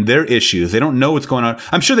and their issues. They don't know what's going on.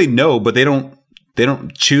 I'm sure they know, but they don't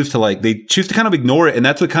choose to they choose to kind of ignore it. And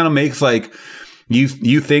that's what kind of makes like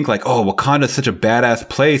you think like, oh, Wakanda is such a badass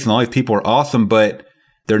place and all these people are awesome, but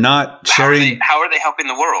they're not sharing. How are they helping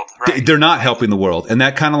the world? Right? They're not helping the world. And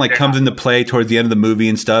that kind of like comes into play towards the end of the movie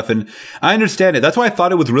and stuff. And I understand it. That's why I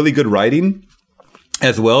thought it was really good writing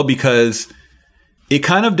as well, because it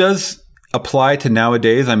kind of does apply to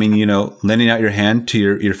nowadays. I mean, lending out your hand to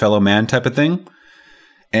your fellow man type of thing.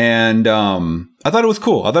 And I thought it was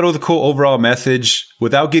cool. I thought it was a cool overall message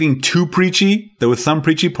without getting too preachy. There was some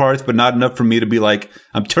preachy parts, but not enough for me to be like,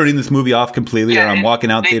 I'm turning this movie off completely or I'm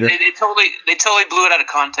walking out theater. They totally blew it out of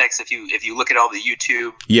context if you look at all the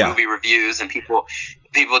YouTube movie reviews and people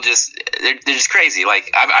just they're just crazy. Like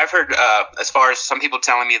I've heard as far as some people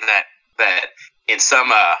telling me that in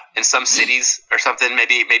some cities or something,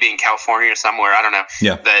 maybe in California or somewhere, I don't know.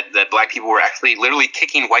 Yeah. That black people were actually literally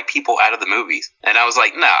kicking white people out of the movies, and I was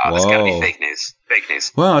like, no, that's gotta be fake news. Fake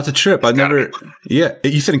news. Well, it's a trip. I never. Yeah,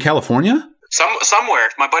 you said in California? Somewhere.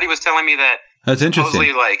 My buddy was telling me that. That's interesting.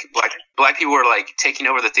 Supposedly, like black people were like taking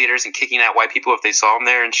over the theaters and kicking out white people if they saw them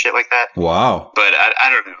there and shit like that. Wow. But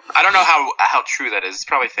I don't know. I don't know how true that is. It's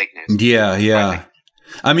probably fake news. Yeah.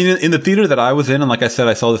 I mean, in the theater that I was in, and like I said,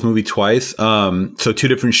 I saw this movie twice. So 2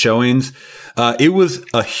 different showings. It was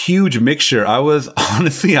a huge mixture. I was kind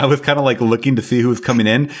of like looking to see who was coming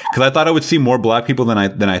in because I thought I would see more black people than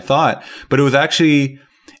I thought. But it was actually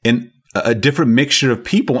a different mixture of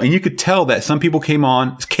people. And you could tell that some people came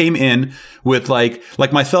in with like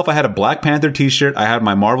myself. I had a Black Panther t-shirt. I had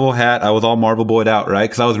my Marvel hat. I was all Marvel boyed out, right?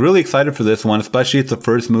 Cause I was really excited for this one, especially it's the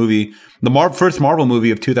first movie, first Marvel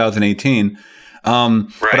movie of 2018.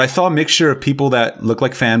 But I saw a mixture of people that look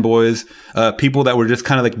like fanboys, people that were just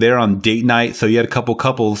kind of like there on date night. So you had a couple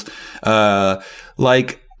couples,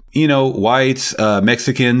 whites,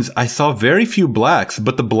 Mexicans. I saw very few blacks,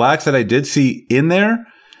 but the blacks that I did see in there,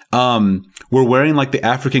 were wearing like the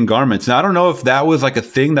African garments. Now, I don't know if that was like a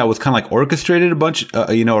thing that was kind of like orchestrated a bunch,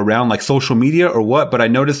 around like social media or what, but I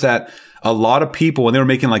noticed that a lot of people, and they were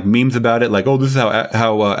making like memes about it, like, oh, this is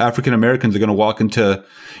how African Americans are going to walk into,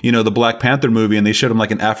 the Black Panther movie, and they showed them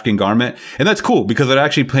like an African garment. And that's cool because they're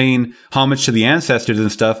actually paying homage to the ancestors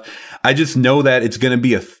and stuff. I just know that it's going to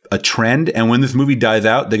be a trend. And when this movie dies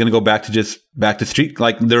out, they're going to go back to street,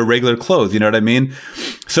 like their regular clothes. You know what I mean?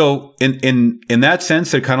 So in that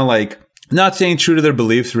sense, they're kind of like not staying true to their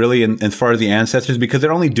beliefs really as far as the ancestors, because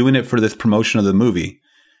they're only doing it for this promotion of the movie.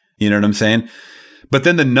 You know what I'm saying? But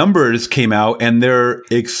then the numbers came out and they're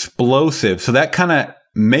explosive. So that kind of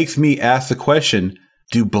makes me ask the question,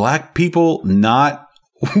 do black people not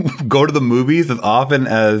go to the movies as often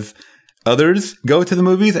as others go to the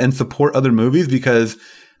movies and support other movies? Because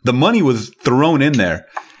the money was thrown in there.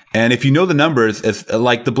 And if you know the numbers, it's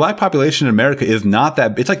like the black population in America is not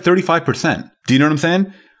that, it's like 35%. Do you know what I'm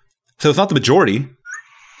saying? So it's not the majority.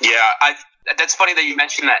 Yeah, that's funny that you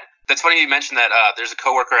mentioned that. There's a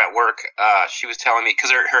coworker at work. She was telling me, because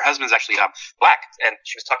her husband's actually black, and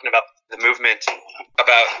she was talking about the movement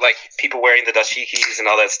about like people wearing the dashikis and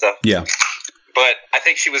all that stuff. Yeah. But I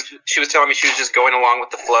think she was telling me she was just going along with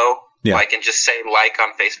the flow, like, and just saying like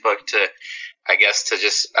on Facebook to, I guess, to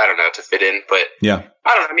just, I don't know, to fit in. But yeah,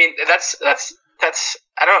 I don't know. I mean, that's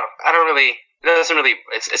I don't really. It doesn't really.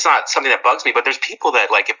 It's not something that bugs me. But there's people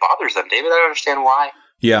that like it bothers them, David. I don't understand why.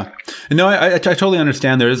 Yeah. No, I totally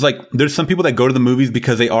understand. There's some people that go to the movies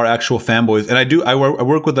because they are actual fanboys. And I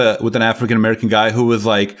work with an African American guy who was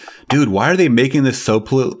like, dude, why are they making this so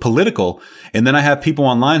political? And then I have people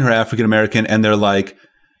online who are African American and they're like,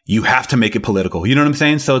 you have to make it political. You know what I'm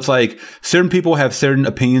saying? So it's like certain people have certain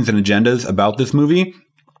opinions and agendas about this movie.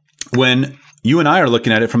 When you and I are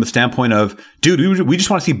looking at it from a standpoint of, dude, we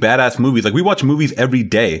just want to see badass movies. Like we watch movies every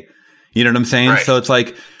day. You know what I'm saying? Right. So it's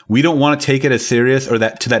like, we don't want to take it as serious or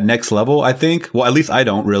to that next level, I think. Well, at least I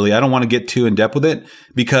don't really. I don't want to get too in depth with it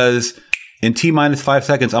because in T-minus 5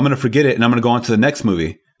 seconds, I'm going to forget it and I'm going to go on to the next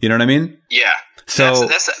movie. You know what I mean? Yeah. So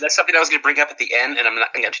that's something I was going to bring up at the end, and I'm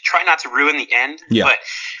going to try not to ruin the end. Yeah. But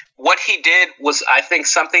what he did was, I think,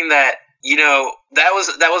 something that, that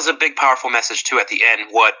was a big, powerful message too at the end,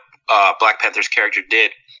 what Black Panther's character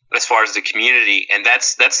did as far as the community. And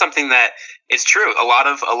that's something that is true. A lot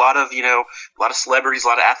of celebrities, a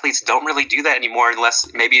lot of athletes don't really do that anymore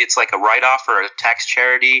unless maybe it's like a write-off or a tax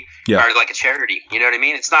charity or like a charity. You know what I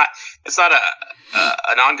mean? It's not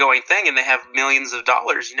an ongoing thing, and they have millions of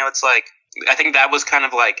dollars. It's like, I think that was kind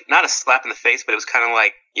of like not a slap in the face, but it was kind of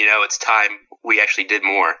like, it's time we actually did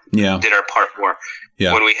more. Yeah. Did our part more.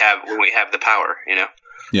 Yeah. When we have the power,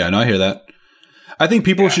 Yeah, no, I hear that. I think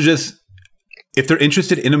people should just, if they're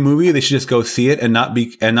interested in a movie, they should just go see it and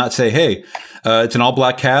not say, hey, it's an all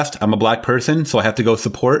black cast. I'm a black person, so I have to go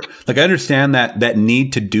support. Like, I understand that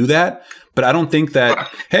need to do that, but I don't think that,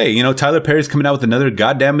 hey, Tyler Perry's coming out with another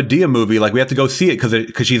goddamn Madea movie. Like, we have to go see it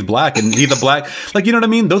because she's black and he's a black, like, you know what I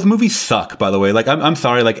mean? Those movies suck, by the way. Like, I'm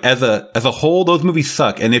sorry. Like, as a whole, those movies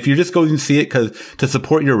suck. And if you're just going to see it to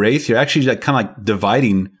support your race, you're actually like kind of like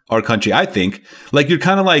dividing our country, I think. Like, you're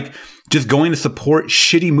kind of like just going to support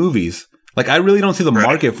shitty movies. Like, I really don't see the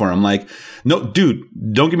market for them. Like, no, dude,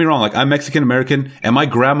 don't get me wrong. Like, I'm Mexican American and my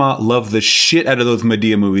grandma loved the shit out of those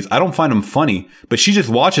Madea movies. I don't find them funny, but she just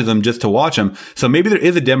watches them just to watch them. So maybe there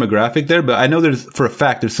is a demographic there, but I know for a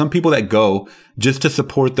fact, there's some people that go just to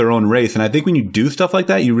support their own race. And I think when you do stuff like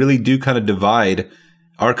that, you really do kind of divide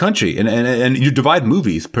our country and you divide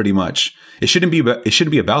movies pretty much. It shouldn't be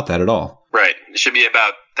about that at all. Right. It should be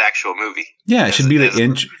about the actual movie. Yeah, it should be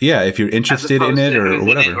if you're interested in it or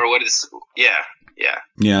whatever. Or what is, yeah.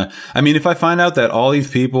 Yeah. I mean, if I find out that all these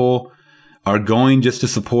people are going just to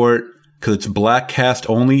support because it's black cast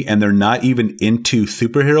only and they're not even into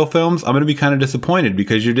superhero films, I'm going to be kind of disappointed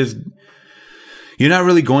because you're not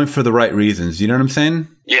really going for the right reasons. You know what I'm saying?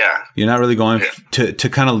 Yeah. You're not really going to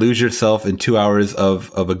kind of lose yourself in 2 hours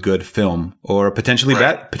of a good film or a potentially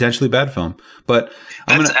bad film. But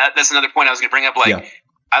that's another point I was going to bring up. Like,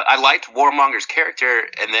 I liked Warmonger's character,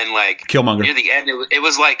 and then like Killmonger near the end, it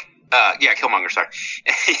was like, Killmonger. Sorry,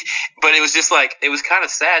 but it was just like, it was kind of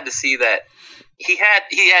sad to see that he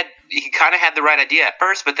kind of had the right idea at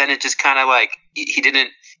first, but then it just kind of like he didn't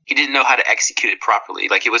know how to execute it properly.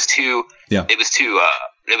 Like it was too violent.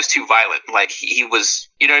 Like he was,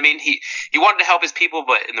 you know what I mean? He wanted to help his people,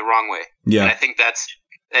 but in the wrong way. Yeah. And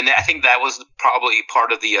I think that was probably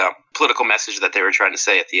part of the political message that they were trying to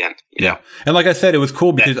say at the end. You know? And like I said, it was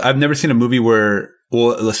cool because I've never seen a movie where,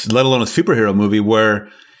 well, let alone a superhero movie where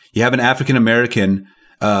you have an African American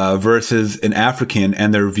versus an African,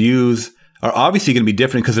 and their views are obviously going to be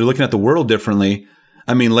different because they're looking at the world differently.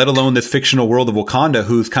 I mean, let alone this fictional world of Wakanda,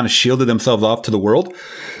 who's kind of shielded themselves off to the world.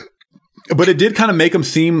 But it did kind of make them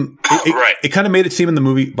seem, it kind of made it seem in the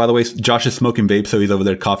movie, by the way, Josh is smoking vape, so he's over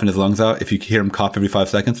there coughing his lungs out. If you hear him cough every 5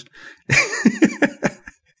 seconds.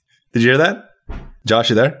 Did you hear that? Josh,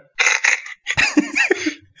 you there?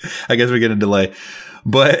 I guess we're getting a delay.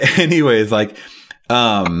 But anyways, like,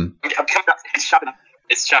 I'm coming up.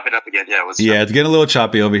 It's chopping up again. Yeah, it's getting a little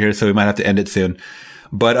choppy over here, so we might have to end it soon.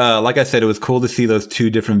 But like I said, it was cool to see those two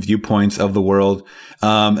different viewpoints of the world.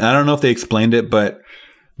 And I don't know if they explained it, but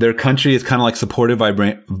their country is kind of like supported by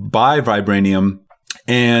Vibranium.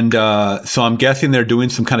 And so I'm guessing they're doing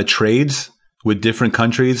some kind of trades with different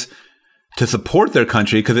countries to support their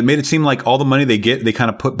country, because it made it seem like all the money they get, they kind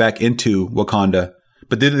of put back into Wakanda.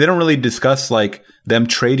 But they don't really discuss like them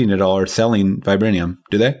trading it all or selling Vibranium,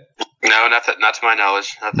 do they? No, not to my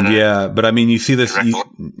knowledge. But I mean, you see this,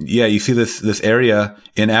 you see this area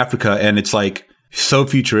in Africa, and it's like so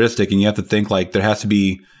futuristic, and you have to think like there has to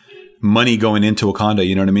be money going into Wakanda.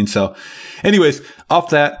 You know what I mean? So anyways, off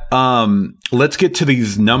that, let's get to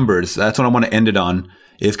these numbers. That's what I want to end it on,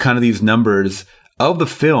 is kind of these numbers of the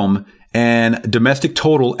film. And domestic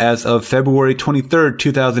total as of February 23rd,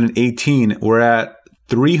 2018, we're at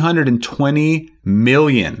 320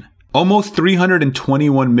 million. Almost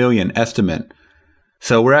 321 million estimate.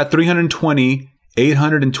 So we're at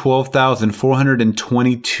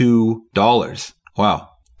 $320,812,422. Wow.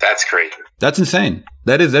 That's crazy. That's insane.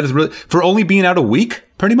 That is really, for only being out a week,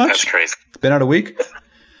 pretty much. That's crazy. It's been out a week.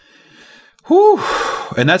 Whew.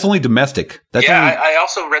 And that's only domestic. I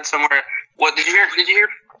also read somewhere. What did you hear?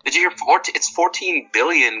 It's 14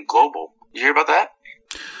 billion global. Did you hear about that?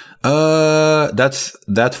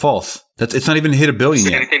 That's false. It's not even hit $1 billion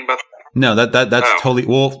yet. Anything about that? No, that's totally,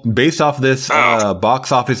 well, based off this,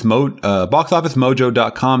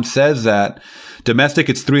 boxofficemojo.com says that domestic,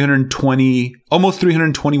 it's almost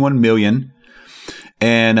 321 million,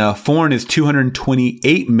 and foreign is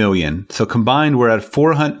 228 million. So combined, we're at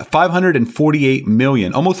 548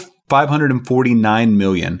 million, almost 549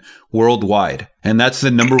 million worldwide. And that's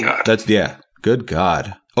the number. Good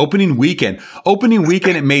God. Opening weekend,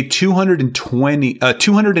 it made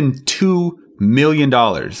 $202 million.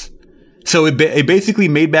 So it basically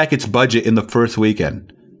made back its budget in the first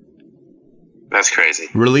weekend. That's crazy.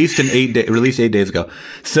 Released 8 days ago.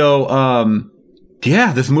 So,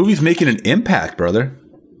 this movie's making an impact, brother.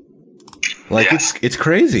 Like, it's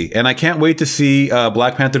crazy. And I can't wait to see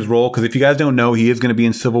Black Panther's role, because if you guys don't know, he is going to be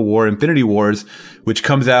in Civil War, Infinity Wars, which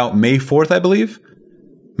comes out May 4th, I believe.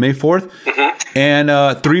 May 4th. Mm-hmm.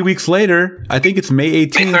 And 3 weeks later, I think it's May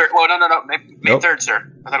 18th. May 3rd. Well, no. May 3rd,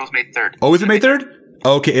 sir. I thought it was May 3rd. Oh, is it May 3rd?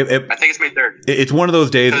 Okay. I think it's May 3rd. It's one of those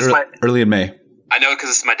days early in May. I know because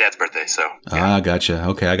it's my dad's birthday, so. Yeah. Gotcha.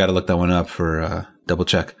 Okay, I got to look that one up for double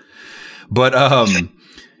check. But,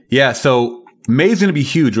 so May's going to be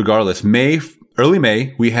huge regardless. Early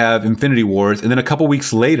May, we have Infinity Wars, and then a couple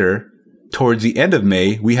weeks later, towards the end of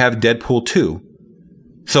May, we have Deadpool 2.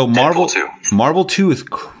 So Marvel 2 is,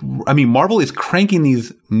 Marvel is cranking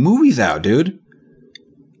these movies out, dude.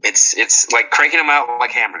 It's like cranking them out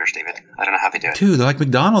like hamburgers, David. I don't know how they do it. Dude, they're like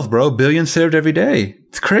McDonald's, bro. Billions served every day.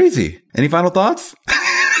 It's crazy. Any final thoughts?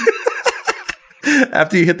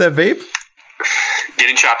 After you hit that vape?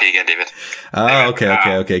 Getting choppy again, David. Oh,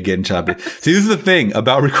 okay. Getting choppy. See, this is the thing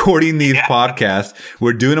about recording these podcasts.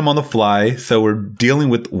 We're doing them on the fly. So we're dealing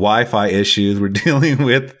with Wi-Fi issues. We're dealing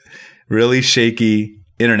with really shaky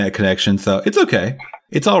internet connection. So it's okay.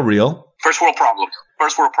 It's all real. First world problems.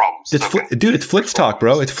 Dude, it's Flix Talk,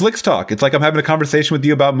 bro. It's Flix Talk. It's like I'm having a conversation with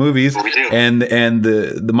you about movies, and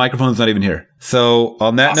the microphone's not even here. So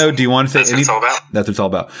on that note, do you want to say anything? That's what it's all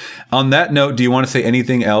about. On that note, do you want to say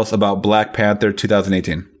anything else about Black Panther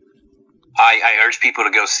 2018? I urge people to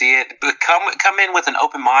go see it. But come in with an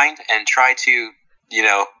open mind and try to,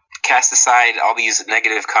 cast aside all these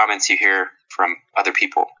negative comments you hear from other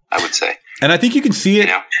people, I would say. And I think you can see it.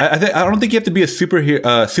 I don't think you have to be a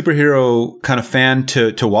superhero kind of fan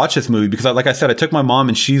to watch this movie, because like I said, I took my mom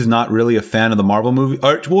and she's not really a fan of the Marvel movie.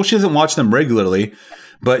 Well, she doesn't watch them regularly,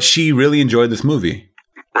 but she really enjoyed this movie.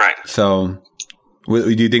 Right. So do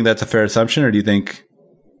you think that's a fair assumption, or do you think?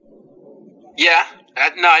 Yeah,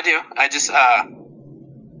 no, I do. I don't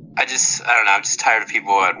know. I'm just tired of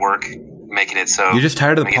people at work making it so. You're just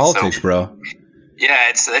tired of the politics, bro. Yeah,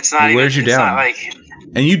 it's not. It wears you down. Not like,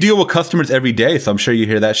 and you deal with customers every day, so I'm sure you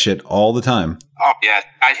hear that shit all the time. Oh yeah,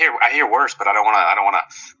 I hear worse, but I don't want to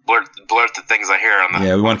blurt the things I hear on the.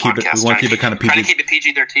 Yeah, we want to keep it. We want to keep it kind of PG. Trying to keep it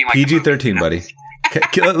PG-13. Like PG-13, buddy.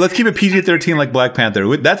 Let's keep it PG-13 like Black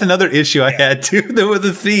Panther. That's another issue I had too. There was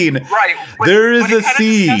a scene. Right. There is a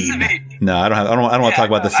scene. No, I don't want to talk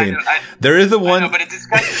about the scene. There is a one. I know, but it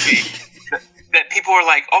disgusts me that people are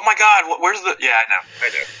like, "Oh my God, where's the?" Yeah, I know.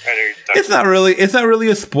 It's not really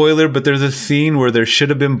a spoiler, but there's a scene where there should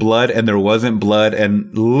have been blood and there wasn't blood,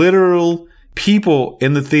 and literal people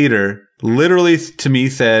in the theater literally to me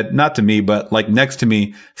said, not to me, but like next to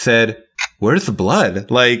me said, "Where's the blood?"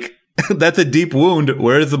 Like. That's a deep wound.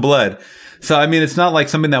 Where's the blood? So, I mean, it's not like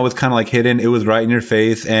something that was kind of like hidden. It was right in your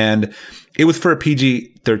face, and it was for a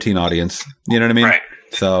PG-13 audience. You know what I mean? Right.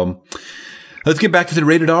 So, let's get back to the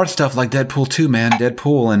rated R stuff like Deadpool 2, man.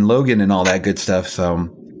 Deadpool and Logan and all that good stuff. So,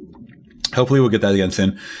 hopefully we'll get that again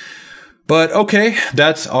soon. But, okay,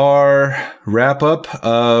 that's our wrap-up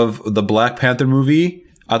of the Black Panther movie.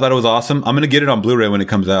 I thought it was awesome. I'm going to get it on Blu-ray when it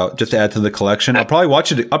comes out just to add to the collection. I'll probably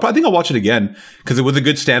watch it. I think I'll watch it again because it was a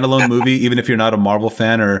good standalone movie, even if you're not a Marvel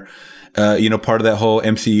fan or, part of that whole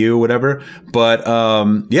MCU or whatever. But,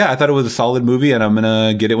 yeah, I thought it was a solid movie and I'm going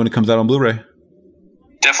to get it when it comes out on Blu-ray.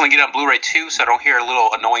 Definitely get it on Blu-ray too, so I don't hear a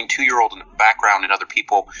little annoying 2-year-old in the background and other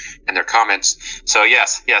people and their comments. So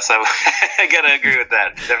yes, I gotta agree with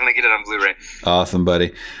that. Definitely get it on Blu-ray. Awesome,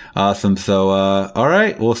 buddy. Awesome. So, all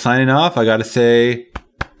right. Well, signing off, I got to say,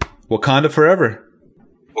 Wakanda forever.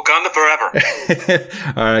 Wakanda forever.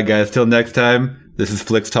 All right, guys. Till next time, this is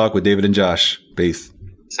Flix Talk with David and Josh. Peace.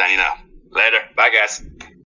 Signing off. Later. Bye, guys.